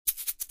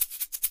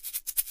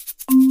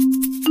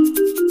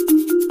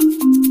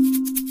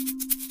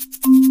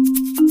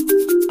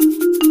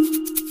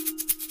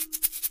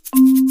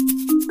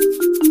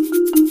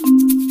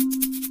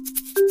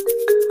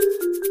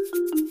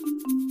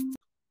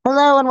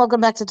welcome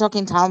back to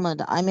Talking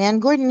Talmud. I'm Ann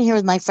Gordon here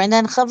with my friend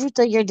and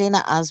Chavruta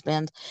Yerdena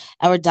Osband.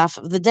 Our daf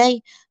of the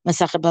day,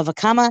 Masachet Bava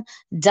Kamma,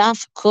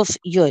 daf Kuf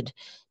Yud,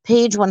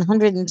 page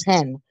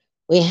 110.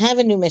 We have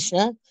a new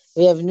mishnah.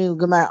 We have new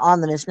Gemara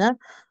on the mishnah.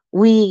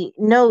 We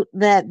note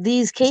that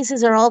these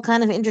cases are all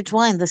kind of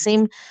intertwined. The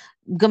same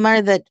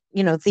Gemara that,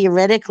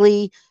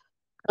 theoretically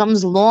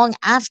comes long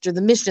after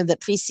the mishnah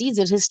that precedes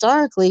it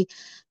historically,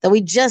 that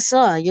we just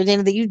saw,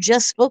 Yerdena, that you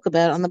just spoke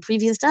about on the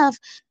previous daf,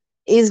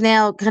 is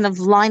now kind of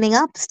lining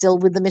up still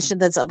with the mission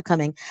that's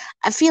upcoming.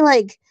 I feel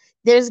like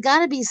there's got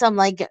to be some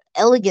like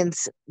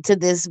elegance to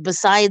this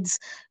besides,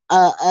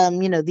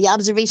 the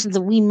observations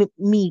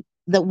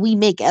that we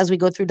make as we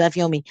go through Daf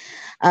Yomi.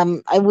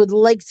 I would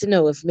like to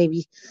know if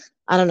maybe,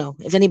 I don't know,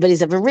 if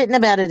anybody's ever written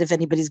about it, if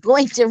anybody's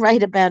going to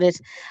write about it.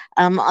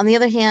 On the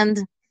other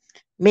hand,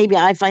 maybe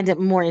I find it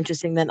more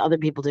interesting than other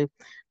people do.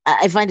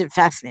 I find it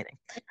fascinating.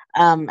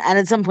 And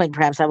at some point,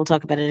 perhaps I will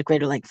talk about it at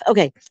greater length.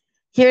 Okay,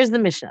 here's the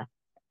Mishnah.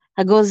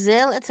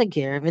 הגוזל את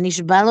הגר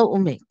ונשבע לו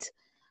ומת.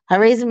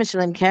 הרי זה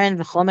משלם קרן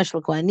וחומש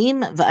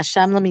לכהנים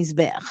ואשם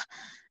למזבח.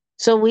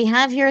 So we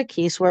have here a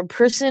case where a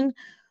person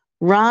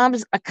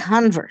robs a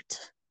convert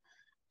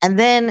and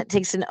then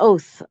takes an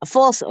oath, a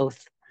false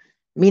oath,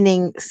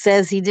 meaning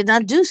says he did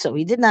not do so.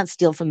 He did not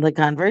steal from the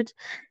convert.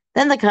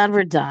 Then the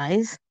convert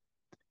dies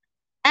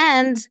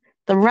and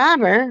the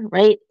robber,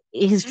 right,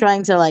 he's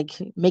trying to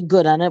make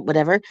good on it,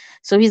 whatever.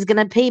 So he's going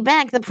to pay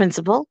back the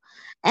principal.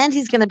 And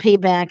he's going to pay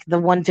back the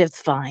 1/5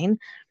 fine,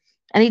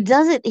 and he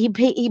does it. He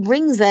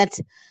brings that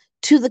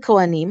to the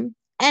Kohanim,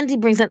 and he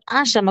brings an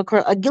asham,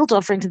 a guilt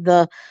offering to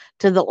the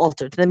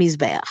altar, to the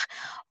mizbeach.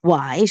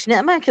 Why?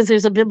 Because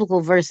there's a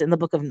biblical verse in the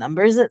book of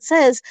Numbers that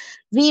says,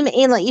 "V'im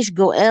ein la'ish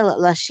goel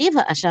lashiv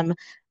ha'asham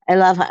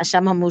elav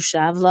ha'asham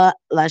hamushav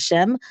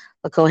la'Hashem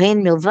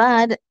l'kohen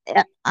milvad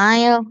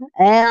el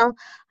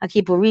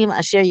ha'kipurim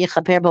asher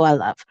yichaper bo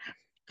alav."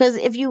 Because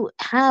if you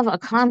have a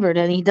convert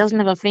and he doesn't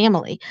have a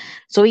family,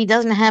 so he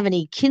doesn't have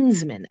any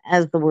kinsmen,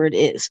 as the word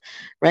is,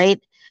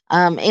 right?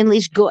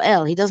 English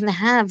goel, he doesn't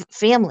have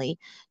family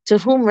to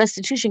whom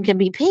restitution can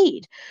be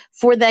paid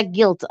for that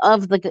guilt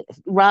of the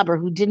robber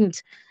who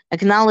didn't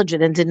acknowledge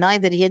it and deny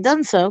that he had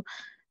done so,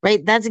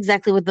 right? That's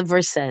exactly what the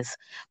verse says.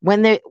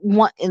 When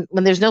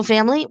there's no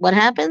family, what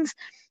happens?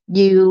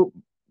 You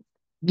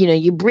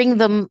bring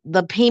them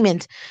the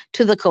payment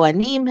to the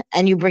Kohanim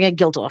and you bring a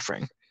guilt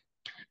offering.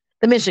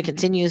 The Mishnah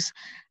continues,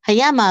 so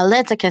now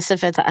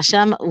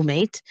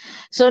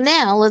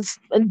let's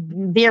a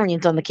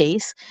variant on the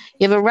case.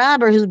 You have a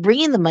robber who's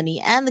bringing the money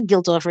and the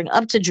guilt offering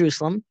up to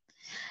Jerusalem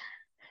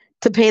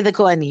to pay the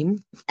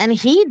Kohanim, and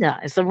he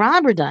dies, the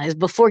robber dies,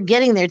 before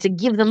getting there to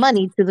give the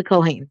money to the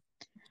Kohen.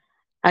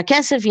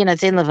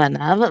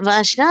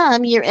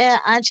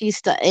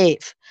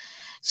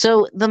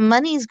 So the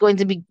money is going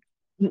to be,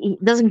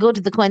 it doesn't go to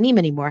the Kohanim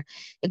anymore.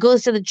 It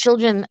goes to the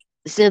children,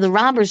 to the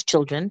robber's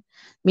children,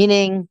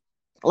 meaning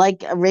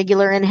like a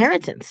regular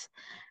inheritance,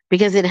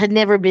 because it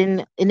never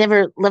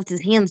left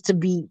his hands to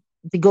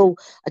go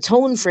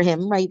atone for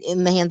him, right,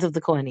 in the hands of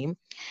the Kohanim.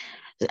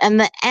 And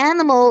the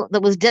animal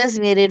that was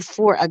designated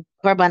for a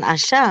karban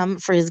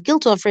asham, for his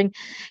guilt offering,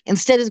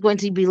 instead is going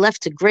to be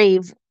left to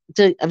graze.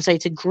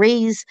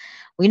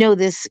 We know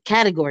this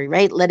category,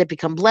 right? Let it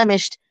become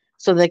blemished,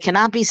 so that it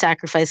cannot be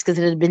sacrificed because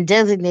it had been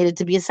designated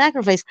to be a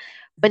sacrifice,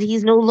 but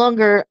he's no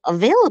longer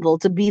available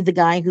to be the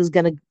guy who's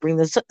going to bring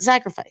the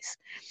sacrifice.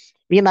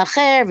 And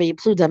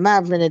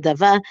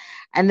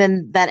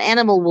then that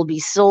animal will be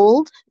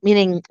sold,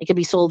 meaning it can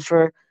be sold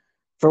for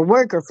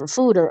work or for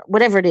food or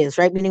whatever it is,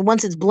 right? Meaning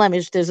once it's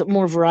blemished, there's a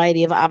more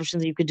variety of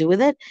options you could do with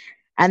it.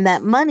 And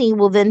that money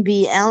will then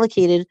be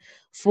allocated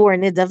for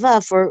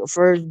nidava,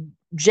 for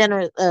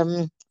generous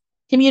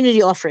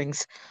community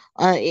offerings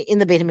in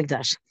the Beit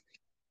HaMikdash.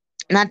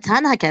 Now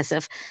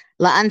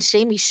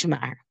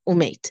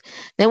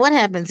what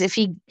happens if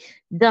he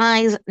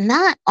dies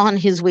not on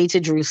his way to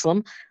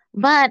Jerusalem,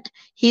 but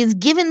he's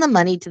given the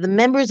money to the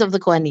members of the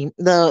Kohanim,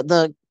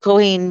 the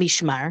Kohen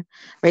Mishmar,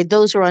 right?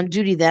 Those who are on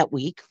duty that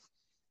week.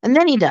 And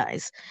then he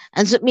dies.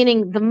 And so,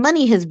 meaning the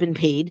money has been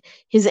paid,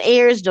 his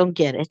heirs don't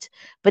get it,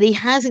 but he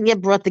hasn't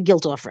yet brought the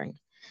guilt offering.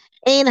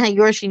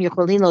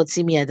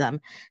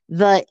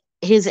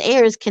 His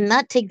heirs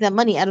cannot take that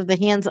money out of the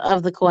hands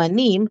of the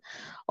Kohanim,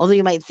 although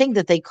you might think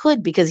that they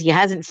could because he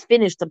hasn't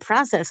finished the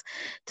process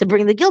to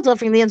bring the guilt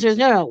offering. The answer is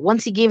no.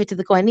 Once he gave it to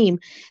the Kohanim,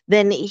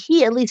 then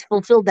he at least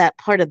fulfilled that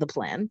part of the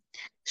plan.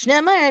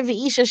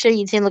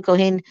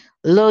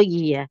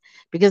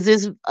 Because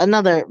there's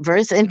another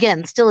verse, and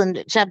again, still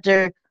in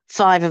chapter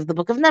 5 of the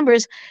book of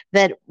Numbers,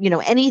 that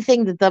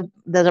anything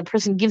that a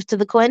person gives to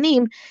the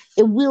Kohanim,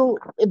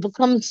 it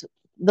becomes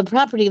the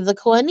property of the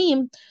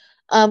Kohanim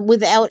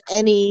without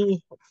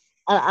any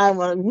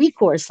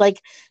recourse.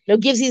 No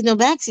givesies, no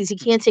backsies. He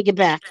can't take it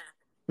back.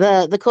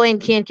 The Kohen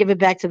can't give it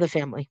back to the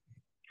family.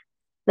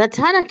 The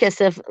Tana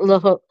Kesef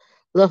Loho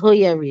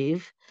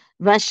Yariv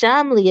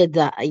Vasham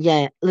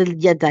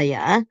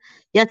Yadaya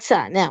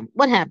Yatsa. Now,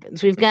 what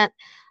happens? We've got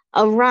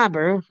a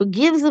robber who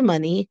gives the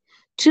money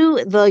to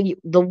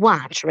the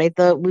watch, right?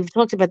 We've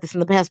talked about this in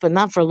the past, but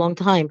not for a long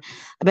time,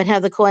 about how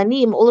the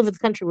Kohanim all over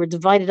the country were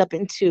divided up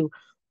into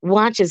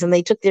watches, and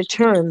they took their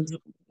turns,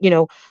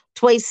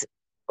 twice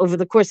over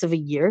the course of a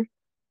year,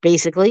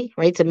 basically,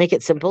 right? To make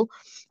it simple.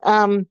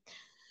 Um,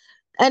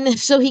 and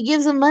so he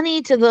gives the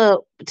money to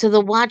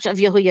the watch of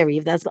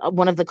Yehoyariv. That's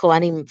one of the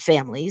Kohanim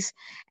families,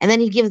 and then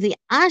he gives the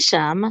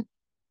asham.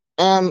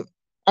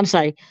 I'm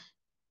sorry.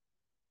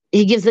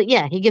 He gives the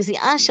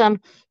asham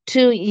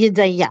to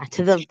Yedaya,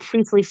 to the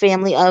priestly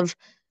family of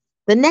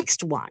the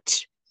next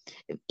watch.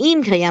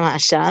 אם קיים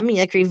האשם,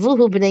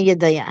 יקריבוהו בני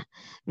ידיה.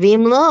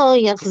 ואם לא,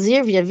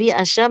 יחזיר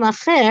ויביא אשם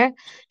אחר,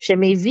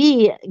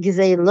 שמביא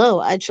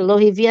גזלו עד שלא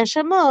הביא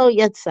אשמו,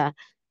 יצא.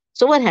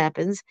 So what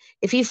happens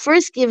if he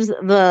first gives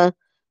the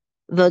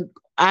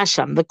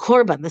asham, the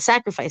korban, the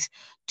sacrifice,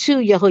 to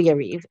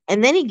Yehoyariv,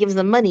 and then he gives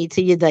the money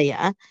to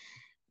Yedaya,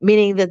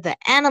 meaning that the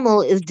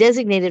animal is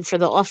designated for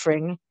the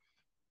offering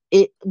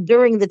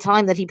during the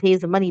time that he pays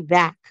the money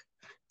back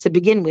to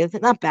begin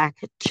with, not back,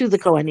 to the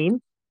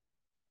Kohanim.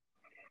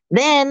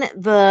 Then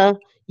the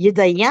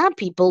Yedaya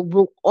people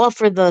will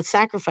offer the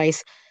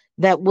sacrifice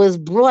that was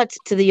brought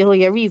to the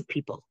Yehoyariv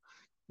people.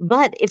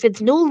 But if it's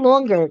no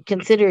longer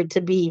considered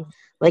to be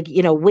like,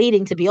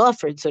 waiting to be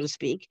offered, so to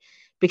speak,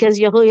 because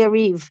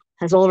Yehoyariv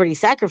has already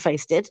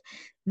sacrificed it,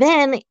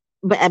 then,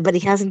 but he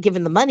hasn't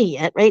given the money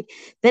yet, right?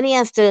 Then he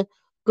has to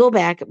go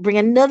back, bring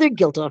another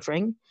guilt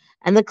offering.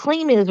 And the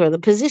claim is, or the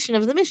position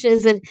of the mishnah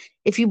is that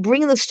if you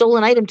bring the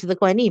stolen item to the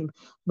Kohanim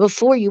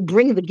before you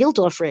bring the guilt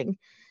offering,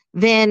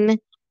 then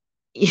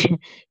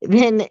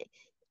then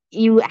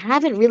you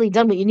haven't really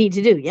done what you need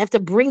to do. You have to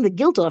bring the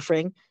guilt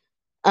offering.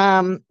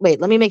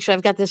 Wait, let me make sure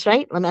I've got this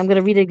right. I'm going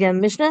to read it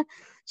again. Mishnah.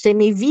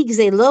 Shemivi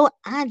gzelo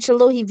ad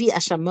shelo hivi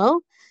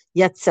ashamo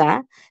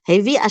yatsa.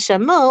 Hivi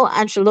ashamo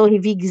ad shelo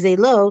hivi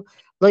gzelo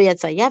lo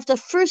yatsa. You have to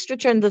first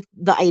return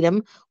the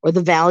item or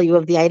the value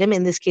of the item,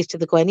 in this case to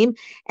the Kohanim,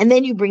 and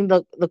then you bring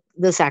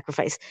the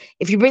sacrifice.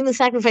 If you bring the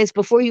sacrifice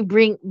before you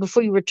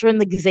return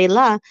the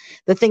gzela,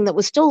 the thing that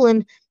was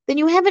stolen, then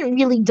you haven't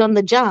really done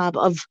the job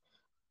of,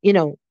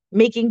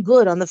 making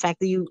good on the fact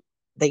that you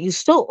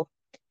stole.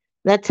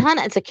 However,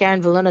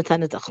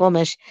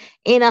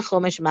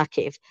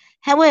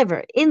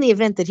 in the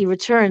event that he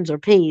returns or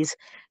pays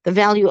the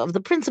value of the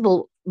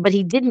principal, but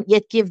he didn't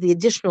yet give the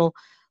additional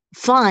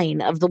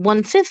fine of the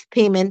 1/5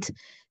 payment,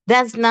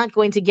 that's not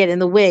going to get in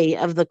the way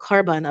of the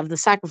korban, of the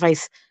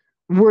sacrifice,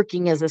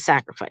 working as a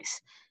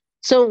sacrifice.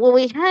 So what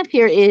we have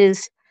here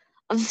is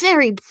a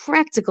very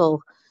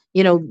practical,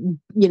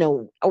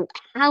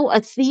 how a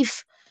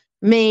thief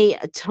may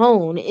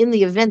atone in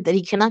the event that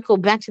he cannot go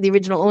back to the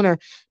original owner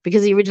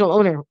because the original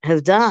owner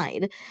has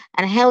died,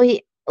 and how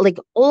he, like,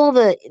 all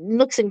the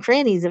nooks and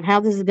crannies of how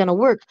this is going to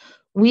work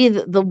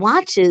with the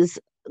watches,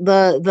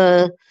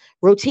 the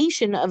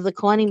rotation of the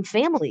Kohanim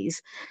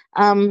families,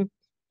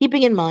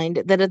 keeping in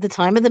mind that at the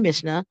time of the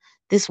Mishnah,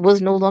 this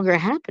was no longer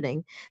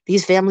happening.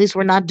 These families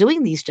were not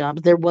doing these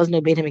jobs. There was no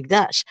Beit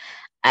HaMikdash.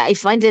 I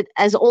find it,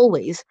 as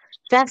always,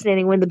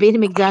 fascinating when the Beit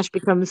HaMikdash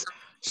becomes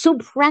so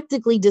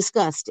practically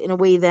discussed in a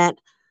way that,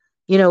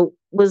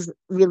 was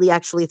really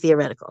actually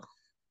theoretical.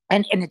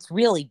 And it's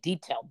really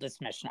detailed,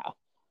 this Mishnah.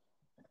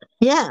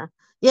 Yeah.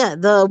 Yeah.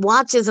 The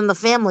watches and the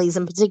families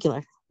in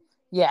particular.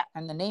 Yeah.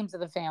 And the names of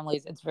the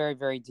families, it's very,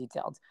 very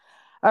detailed.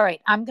 All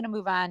right. I'm going to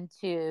move on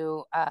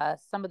to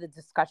some of the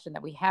discussion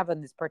that we have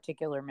on this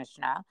particular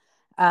Mishnah.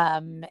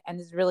 And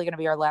this is really going to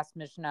be our last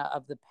Mishnah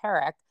of the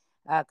Perek,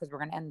 because we're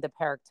going to end the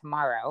Perek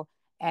tomorrow.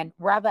 And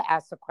Rava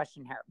asks a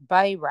question here.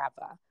 By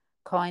Rava,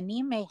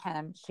 Kohanim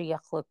mehem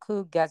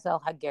sheyachlaku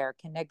gezel hager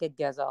keneged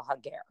gezel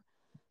hager.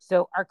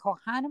 So are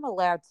Kohanim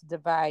allowed to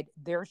divide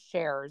their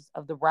shares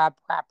of the robbed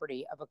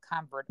property of a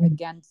convert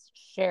against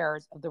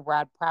shares of the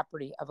robbed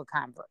property of a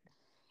convert?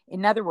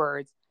 In other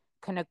words,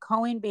 can a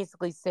Kohen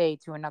basically say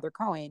to another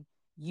Kohen,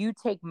 you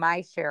take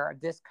my share of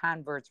this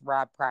convert's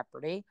robbed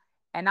property,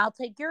 and I'll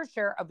take your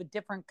share of a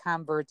different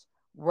convert's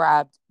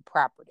robbed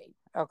property?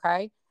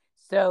 Okay.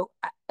 So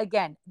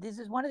again, this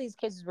is one of these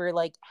cases where,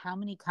 like, how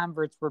many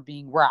converts were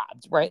being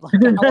robbed, right? Like,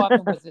 how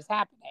often was this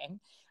happening?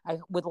 I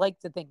would like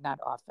to think not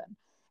often.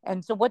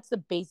 And so what's the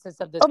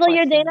basis of this Although,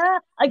 question?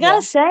 Yardena, I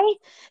gotta say,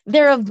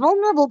 they're a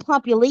vulnerable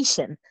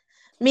population.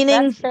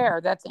 Meaning, that's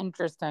fair. That's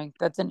interesting.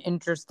 That's an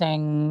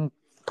interesting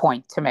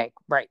point to make,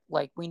 right?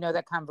 Like, we know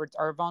that converts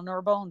are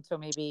vulnerable, and so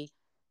maybe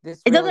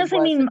this it really doesn't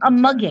was mean a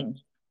mugging,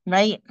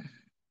 right?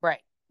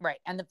 Right.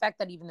 And the fact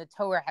that even the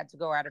Torah had to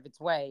go out of its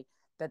way,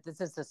 that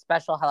this is a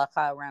special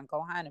halakha around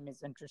Kohanim,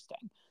 is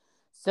interesting.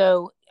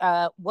 So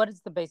what is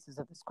the basis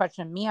of this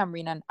question? Mi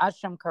amrinan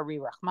asham kari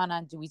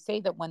rachmanan. Do we say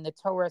that when the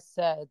Torah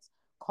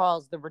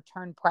calls the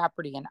return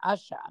property an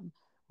asham,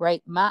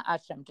 right? Ma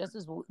asham, just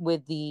as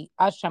with the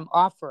asham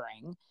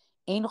offering,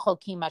 ein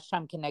cholkim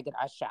asham keneged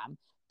asham.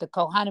 The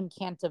Kohanim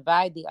can't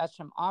divide the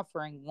asham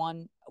offering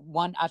one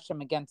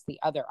asham against the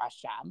other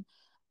asham.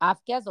 Af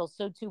gezel,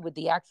 so too with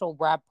the actual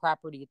robbed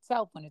property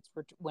itself, when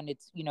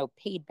it's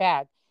paid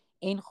back.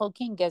 Ein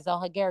cholkim gezel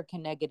hager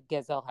keneged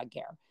gezel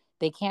hager.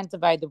 They can't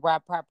divide the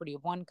rob property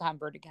of one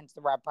convert against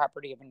the rob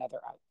property of another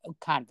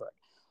convert.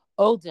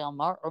 O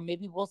Dilma, or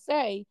maybe we'll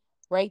say,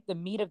 right, the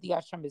meat of the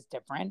asham is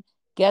different.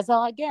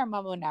 Gezel hager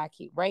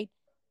mamonaki, right?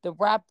 The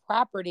rob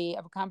property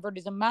of a convert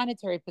is a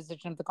monetary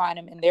position of the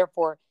Kohanim, and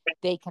therefore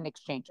they can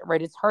exchange it,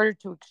 right? It's harder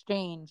to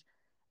exchange,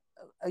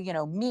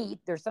 meat.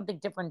 There's something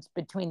different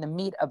between the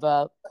meat of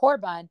a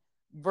korban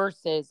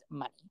versus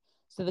money.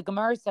 So the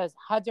Gemara says,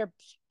 Hadar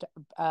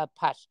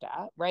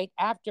Pashta, right?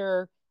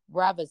 After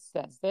Rava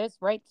says this,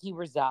 right? He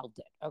resolved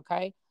it,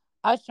 okay?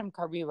 Asham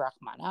Kari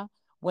Rahmana,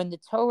 when the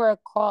Torah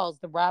calls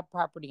the rob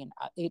property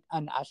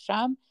an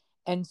asham,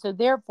 and so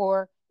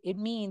therefore it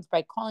means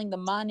by calling the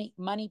money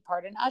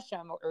part an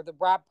asham, or the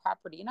rob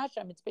property an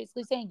asham, it's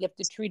basically saying you have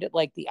to treat it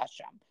like the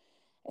asham.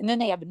 And then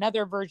they have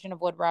another version of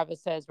what Rava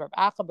says. Rav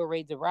Acha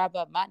bereid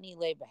Rava matni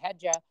le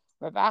behedja.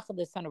 Rav Acha,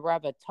 the son of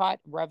Rava,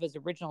 taught Rava's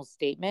original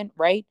statement,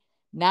 right?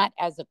 Not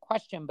as a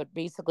question, but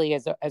basically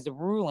as a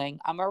ruling.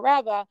 Amar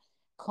Rava,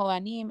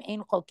 Kohanim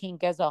ein cholkin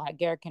gezel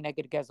hager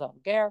keneged gezel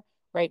hager.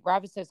 Right?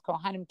 Rava says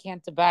Kohanim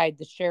can't divide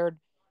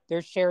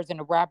their shares in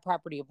a rob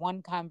property of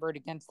one convert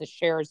against the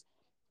shares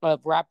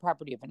of rob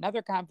property of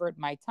another convert.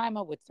 My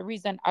taima, what's the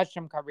reason?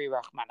 Asham kari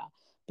rachmana,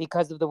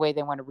 because of the way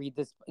they want to read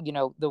this,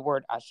 the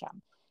word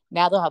asham.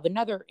 Now they'll have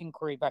another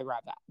inquiry by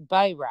Rava.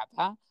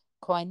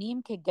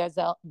 Kohanim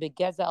kegezel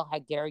begezel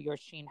hager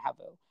yorshin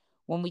havu.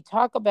 When we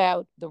talk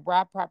about the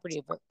rob property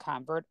of a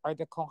convert, are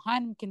the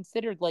Kohanim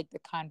considered like the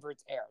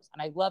convert's heirs?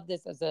 And I love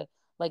this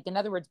in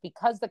other words,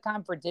 because the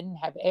convert didn't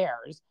have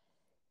heirs,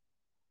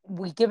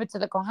 we give it to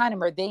the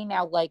Kohanim. Are they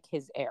now like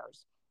his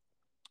heirs?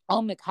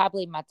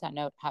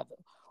 Matanot havu.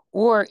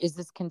 Or is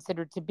this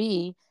considered to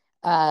be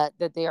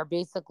that they are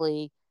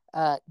basically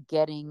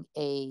getting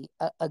a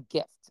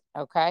gift?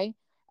 Okay.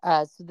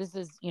 So this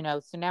is,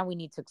 so now we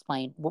need to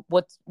explain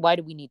why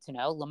do we need to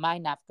know?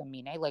 Lamai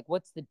nafkamine, like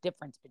what's the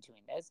difference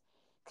between this?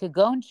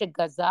 Kagon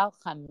shegazal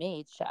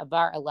chametz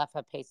she'avar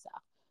alefa pesach.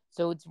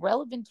 So it's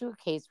relevant to a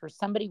case where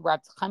somebody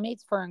wrapped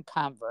chametz for a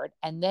convert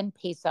and then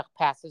Pesach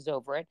passes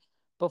over it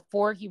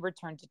before he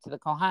returns it to the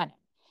Kohanim.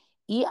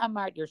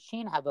 Amart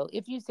Yershin Havo,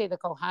 if you say the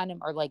Kohanim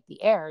are like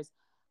the heirs,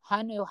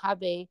 Hanu Have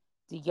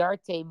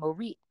Diyarte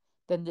Morit,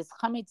 then this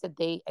chametz that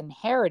they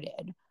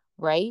inherited,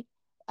 right?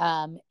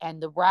 And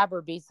the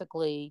robber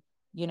basically,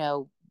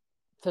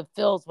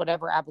 fulfills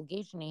whatever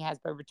obligation he has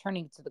by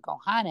returning it to the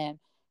Kohanim,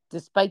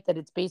 despite that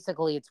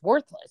it's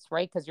worthless,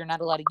 right? Because you're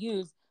not allowed to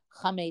use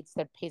chametz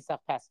that Pesach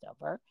passed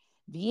over.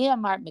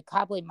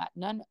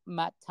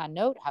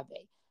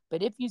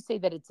 But if you say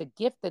that it's a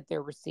gift that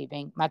they're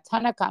receiving,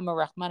 matana kama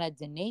rachmana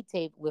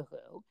denete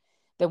lihu,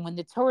 then when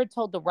the Torah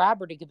told the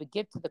robber to give a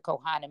gift to the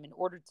Kohanim in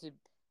order to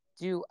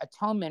do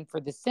atonement for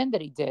the sin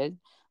that he did,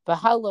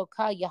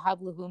 v'haloka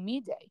yahav lihu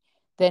midei,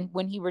 then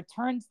when he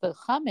returns the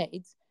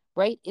chametz,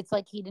 right, it's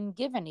like he didn't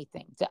give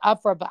anything to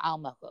afra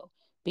ba'almahu,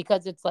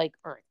 because it's like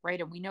earth, right?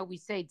 And we know we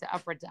say to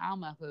afra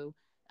ba'almahu,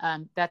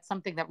 that's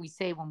something that we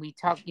say when we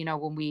talk,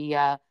 when we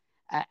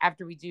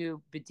after we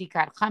do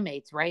b'dikat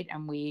chametz, right,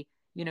 and we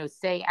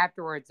say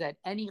afterwards that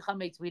any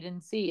chametz we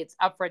didn't see, it's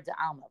afra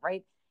d'alma,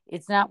 right?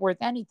 It's not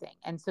worth anything,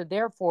 and so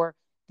therefore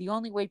the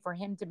only way for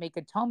him to make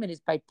atonement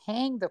is by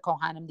paying the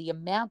Kohanim the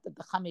amount that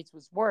the chametz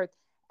was worth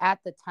at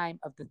the time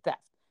of the theft.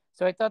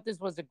 So I thought this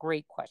was a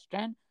great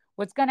question.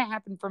 What's going to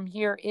happen from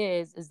here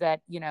is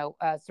that, so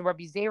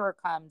Rabbi Zera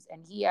comes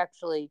and he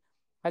actually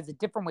has a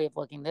different way of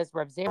looking at this.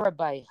 Rabbi Zera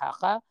by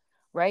Hacha,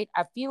 right?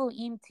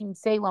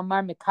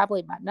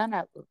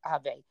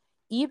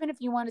 Even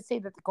if you want to say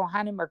that the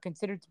Kohanim are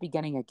considered to be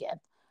getting a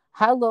gift,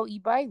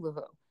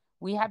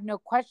 we have no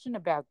question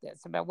about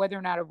this, about whether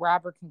or not a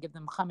robber can give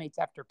them chametz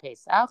after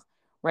Pesach,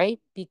 right?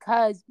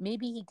 Because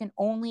maybe he can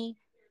only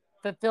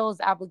fulfill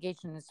his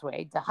obligation this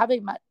way.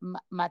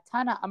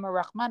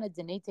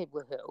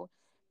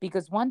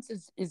 Because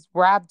once is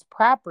robbed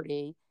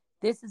property,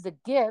 this is a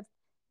gift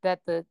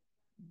that the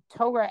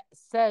Torah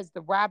says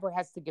the robber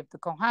has to give the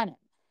Kohanim.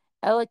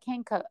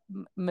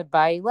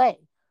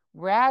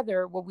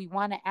 Rather, what we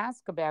want to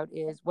ask about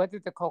is whether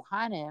the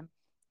Kohanim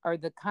are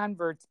the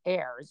convert's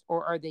heirs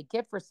or are they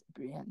gift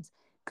recipients.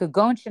 So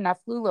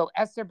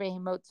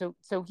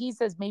he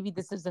says maybe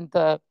this isn't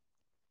the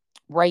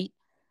right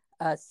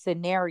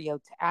scenario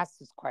to ask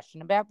this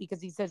question about,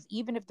 because he says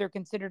even if they're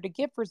considered a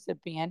gift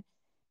recipient,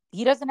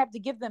 he doesn't have to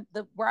give them,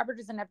 the robber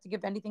doesn't have to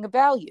give anything of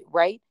value,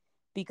 right?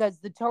 Because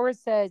the Torah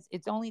says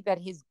it's only that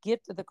his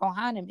gift to the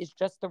Kohanim is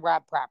just the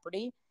robbed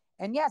property.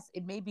 And yes,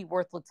 it may be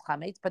worthless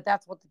chametz, but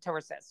that's what the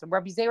Torah says. So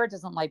Rabbi Zera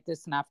doesn't like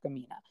this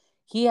nafkamina.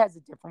 He has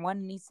a different one,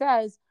 and he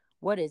says,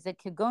 what is it?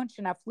 Kagon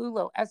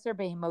shenaflulo eser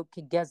behemot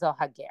kegezel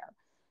hager.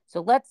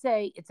 So let's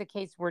say it's a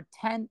case where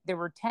there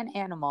were 10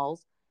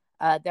 animals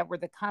that were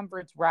the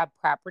convert's robbed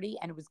property,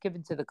 and it was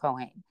given to the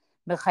Kohen.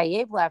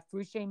 Mechayev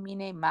lafrushe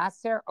mine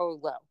maser or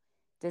lo.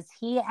 Does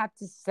he have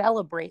to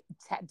celebrate?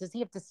 Does he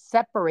have to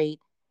separate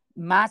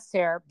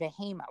maser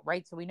behema?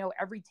 Right. So we know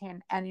every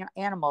 10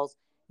 animals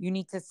you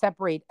need to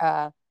separate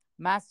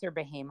maser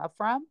behema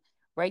from,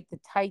 right, the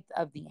tithe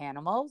of the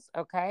animals.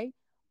 Okay,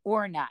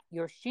 or not.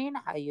 Yorshin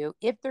hayu,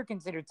 if they're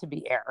considered to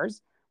be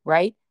heirs,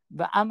 right?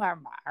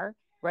 V'amar mar,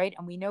 right?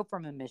 And we know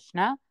from a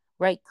Mishnah,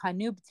 right?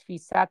 Kanub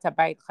tfisata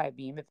bait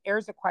chayvim. If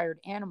heirs acquired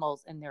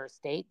animals in their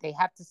estate, they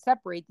have to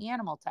separate the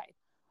animal type.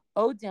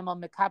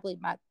 Odimel mekable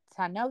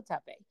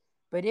matanotabe.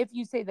 But if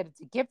you say that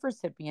it's a gift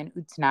recipient,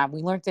 utna,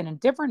 we learned in a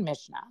different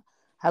Mishnah,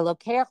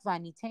 halokeach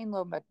v'anitain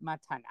lo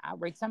matana,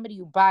 right? Somebody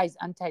who buys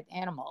untyped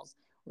animals,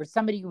 or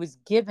somebody who was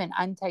given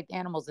untyped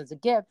animals as a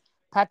gift,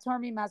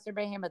 patormi maser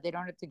behema, they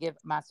don't have to give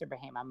maser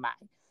behema mai.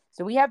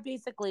 So we have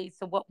basically,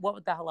 so what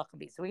would the halacha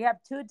be? So we have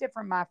two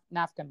different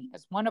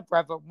nafkaminas, one of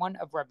Rava, one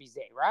of Rabbi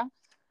Zera.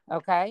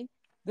 Okay,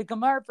 the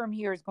Gemara from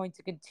here is going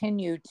to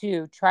continue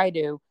to try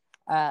to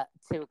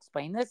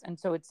explain this, and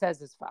so it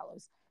says as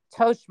follows: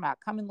 Toshma,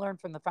 come and learn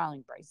from the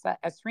following brisa.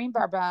 Esrim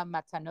barba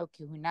matano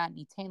kihuna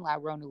nitain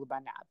la'aron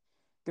ulubanav.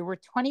 There were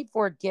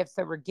 24 gifts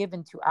that were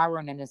given to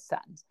Aaron and his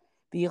sons.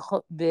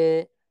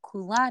 B'kulan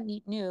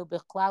nitnu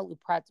b'chlal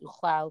uprat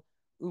uchlal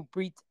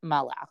ubrit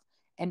malach.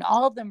 And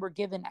all of them were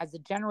given as a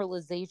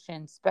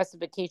generalization,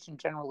 specification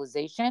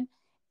generalization,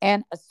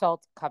 and a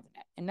salt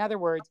covenant. In other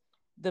words,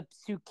 the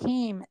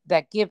psukim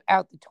that give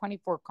out the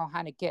 24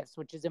 Kohanic gifts,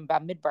 which is in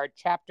Bamidbar,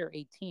 chapter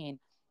 18,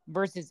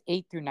 verses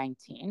 8 through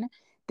 19,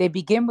 they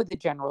begin with a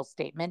general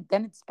statement,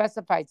 then it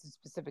specifies the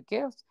specific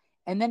gifts,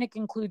 and then it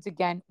concludes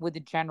again with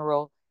a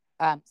general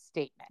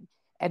statement.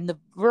 And the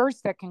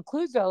verse that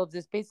concludes all of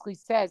this basically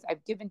says,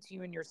 I've given to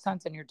you and your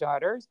sons and your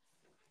daughters,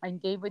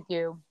 and gave with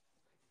you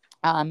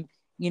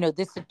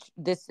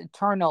this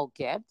eternal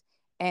gift,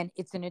 and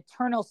it's an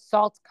eternal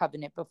salt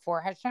covenant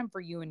before Hashem for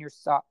you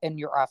and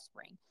your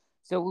offspring.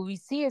 So what we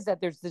see is that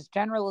there's this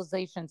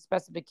generalization,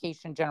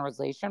 specification,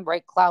 generalization,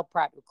 right? Klal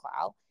prat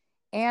uklal,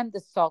 and the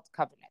salt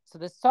covenant. So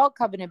the salt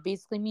covenant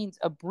basically means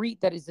a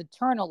brit that is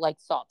eternal like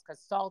salt, because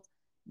salt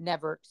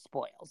never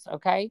spoils.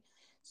 Okay,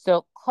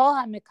 so kol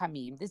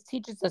hamikamim. This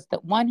teaches us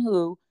that one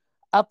who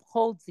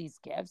upholds these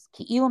gifts,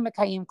 ki'ilu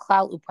mekayim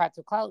klal uprat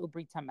uklal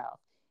ubrit hamelch.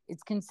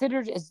 It's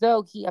considered as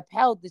though he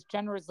upheld this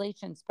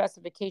generalization,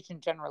 specification,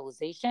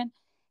 generalization,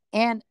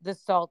 and the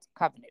salt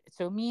covenant.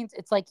 So it means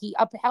it's like he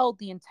upheld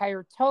the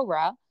entire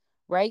Torah,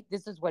 right?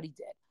 This is what he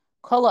did.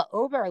 Kola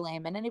over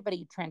lam, and anybody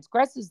who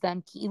transgresses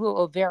them, ki'ilu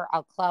over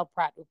al klal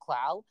prat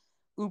uklal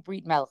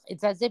ubrit melch.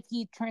 It's as if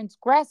he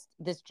transgressed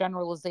this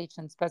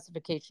generalization,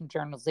 specification,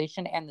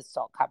 generalization, and the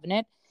salt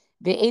covenant.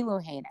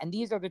 Ve'eluhain, and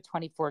these are the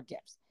 24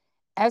 gifts.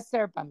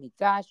 Eser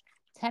b'mikdash,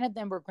 10 of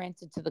them were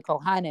granted to the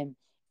Kohanim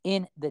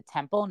in the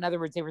temple. In other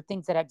words, they were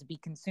things that had to be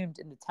consumed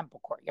in the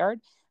temple courtyard.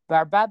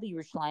 Barbabi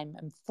Yerushalayim,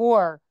 and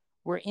 4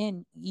 were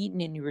eaten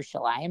in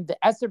Yerushalayim. The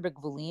Eser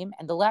b'Gvulim,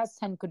 and the last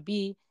 10 could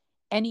be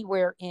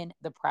anywhere in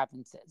the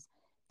provinces.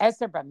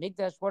 Eser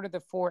b'Mikdash, what are the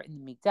 4 in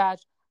the Mikdash?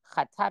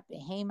 Chatat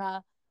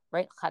behema,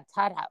 right?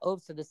 Chatat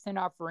ha'ov, so the sin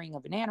offering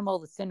of an animal,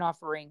 the sin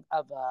offering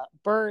of a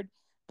bird.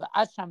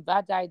 Asham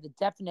vadai, the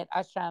definite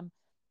asham,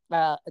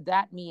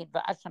 that means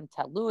asham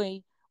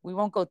talui. We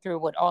won't go through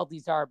what all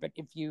these are, but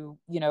if you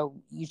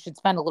should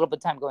spend a little bit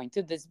of time going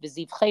through this.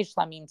 V'ziv chei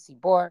shlamim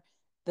sibor,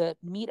 the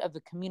meat of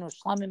the communal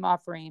shlamim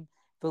offering.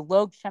 The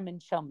log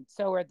shemen shel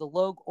mitzorah, the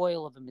log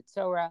oil of a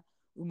mitzorah.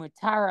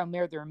 Umutar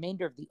omer, the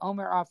remainder of the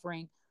omer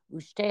offering.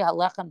 Ushtei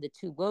halechem, the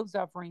 2 loaves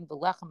offering. The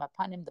lechem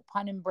apanim, the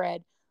panim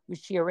bread.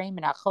 Ushiareim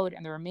and achod,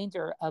 and the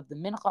remainder of the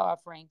mincha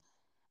offering.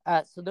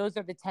 So those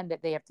are the 10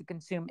 that they have to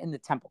consume in the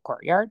temple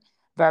courtyard.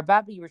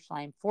 Varbabi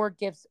Yerushalayim, 4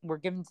 gifts were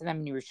given to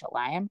them in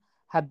Yerushalayim.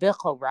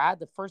 Habichorah,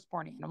 the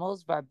firstborn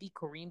animals.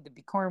 Varbikurim, the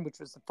bikurim, which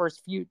was the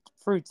first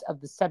fruits of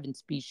the 7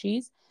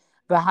 species.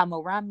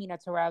 Vahamoram mina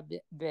Torah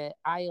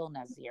be'ayil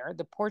nazir,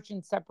 the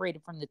portion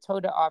separated from the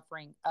Todah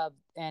offering of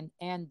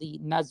and the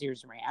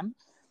Nazir's ram.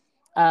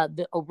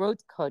 The orot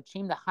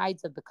kodshim, the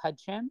hides of the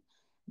kodshim.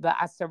 The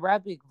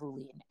asarabig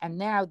vulin, and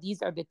now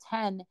these are the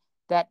 10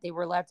 that they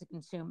were allowed to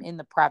consume in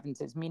the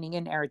provinces, meaning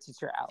in Eretz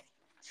Yisrael.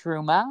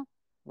 Truma,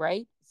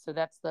 right? So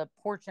that's the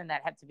portion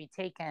that had to be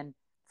taken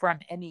from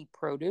any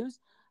produce.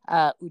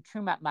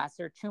 Utrumat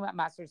maser, trumat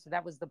maser. So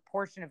that was the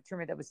portion of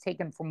truma that was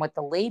taken from what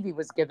the Levi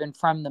was given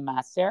from the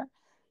maser.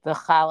 The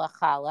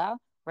chala,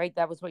 right?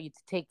 That was what you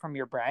take from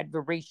your bread.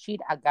 The reshit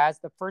agaz,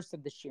 the first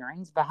of the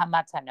shearings. The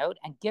hamatanot,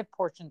 and gift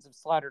portions of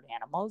slaughtered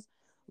animals.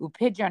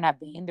 Upijan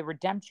abain, the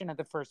redemption of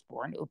the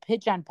firstborn.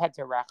 Upijan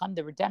peteracham,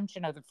 the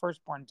redemption of the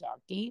firstborn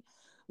donkey.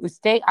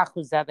 Ustei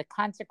achuza, the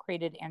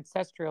consecrated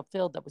ancestral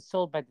field that was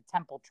sold by the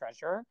temple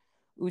treasurer.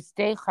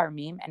 Ustei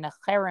charmim, and a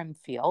cherem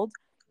field.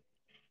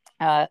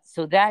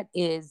 So that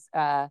is,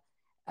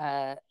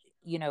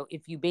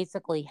 if you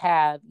basically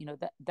have,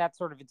 that's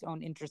sort of its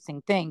own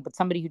interesting thing. But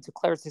somebody who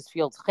declares his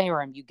field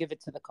cherem, you give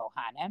it to the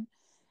Kohanim.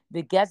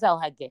 The gezel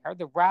hager,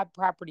 the robbed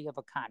property of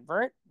a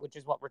convert, which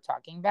is what we're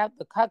talking about.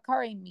 The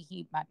kakare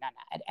mihi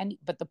matnana.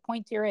 But the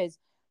point here is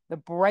the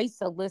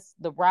brisa lists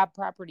the robbed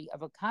property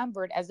of a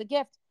convert as a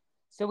gift.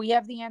 So we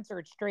have the answer.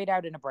 It's straight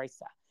out in a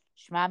brisa.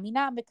 Shma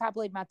mina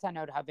mekable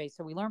matanot have.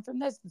 So we learn from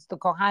this. It's the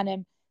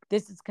Kohanim.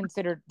 This is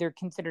they're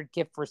considered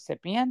gift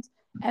recipients.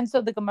 And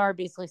so the Gemara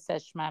basically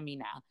says Shma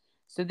mina.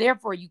 So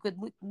therefore, you could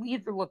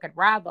either look at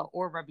Rava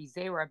or Rabbi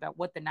Zera about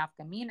what the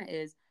nafkamina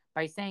is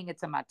by saying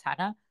it's a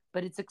matana,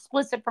 but it's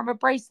explicit from a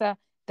brisa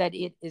that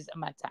it is a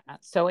matana.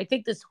 So I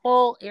think this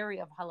whole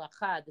area of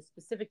halakha, the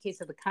specific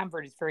case of the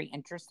convert, is very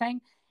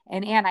interesting.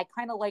 And Anne, I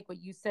kind of like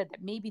what you said,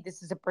 that maybe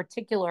this is a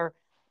particular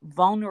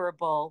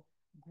vulnerable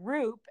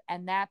group,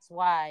 and that's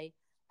why,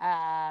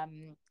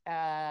 and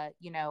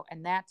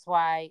that's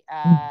why,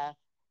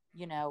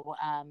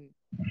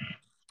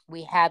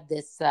 we have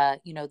this,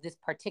 this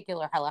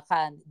particular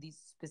halakha and these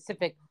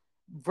specific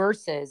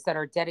verses that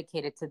are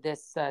dedicated to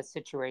this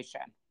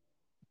situation.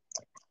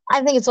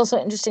 I think it's also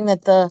interesting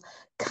that the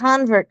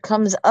convert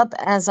comes up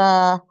as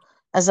a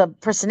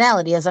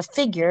personality, as a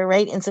figure,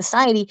 right, in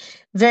society,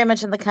 very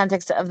much in the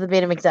context of the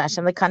Beit HaMikdash,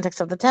 in the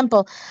context of the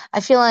temple. I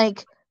feel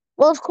like,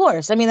 well, of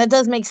course. I mean, that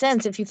does make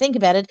sense if you think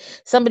about it.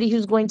 Somebody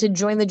who's going to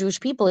join the Jewish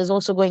people is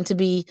also going to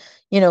be,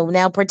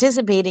 now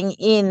participating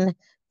in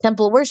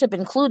temple worship,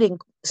 including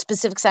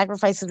specific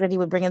sacrifices that he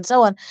would bring and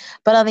so on.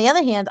 But on the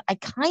other hand, I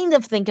kind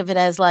of think of it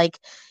as like,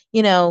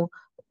 you know,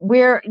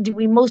 where do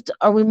we most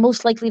are we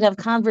most likely to have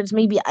converts?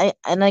 Maybe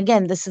and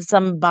again, this is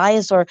some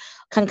bias or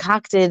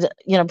concocted,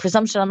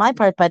 presumption on my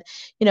part, but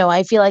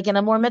I feel like in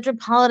a more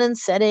metropolitan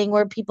setting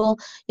where people,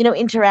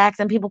 interact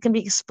and people can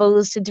be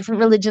exposed to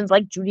different religions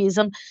like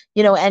Judaism,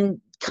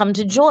 and come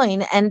to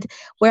join, and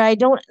where I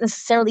don't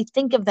necessarily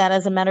think of that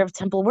as a matter of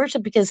temple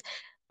worship because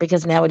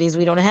nowadays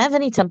we don't have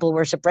any temple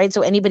worship, right?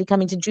 So anybody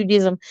coming to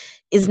Judaism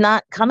is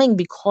not coming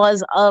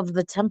because of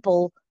the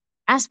temple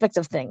aspect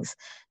of things.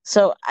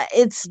 So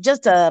it's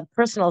just a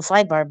personal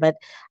sidebar, but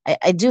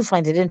I do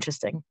find it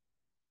interesting.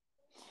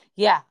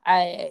 Yeah,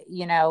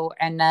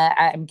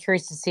 I'm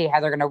curious to see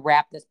how they're going to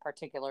wrap this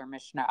particular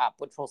mishnah up,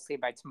 which we'll see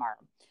by tomorrow.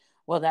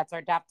 Well, that's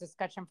our DAP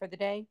discussion for the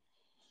day.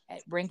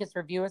 Rank us,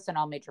 review us on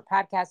all major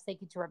podcasts.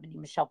 Thank you to Rabbi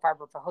Michelle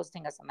Farber for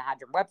hosting us on the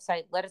Hadron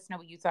website. Let us know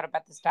what you thought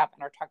about the stuff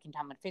on our Talking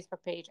Talmud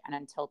Facebook page. And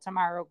until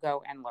tomorrow,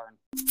 go and learn.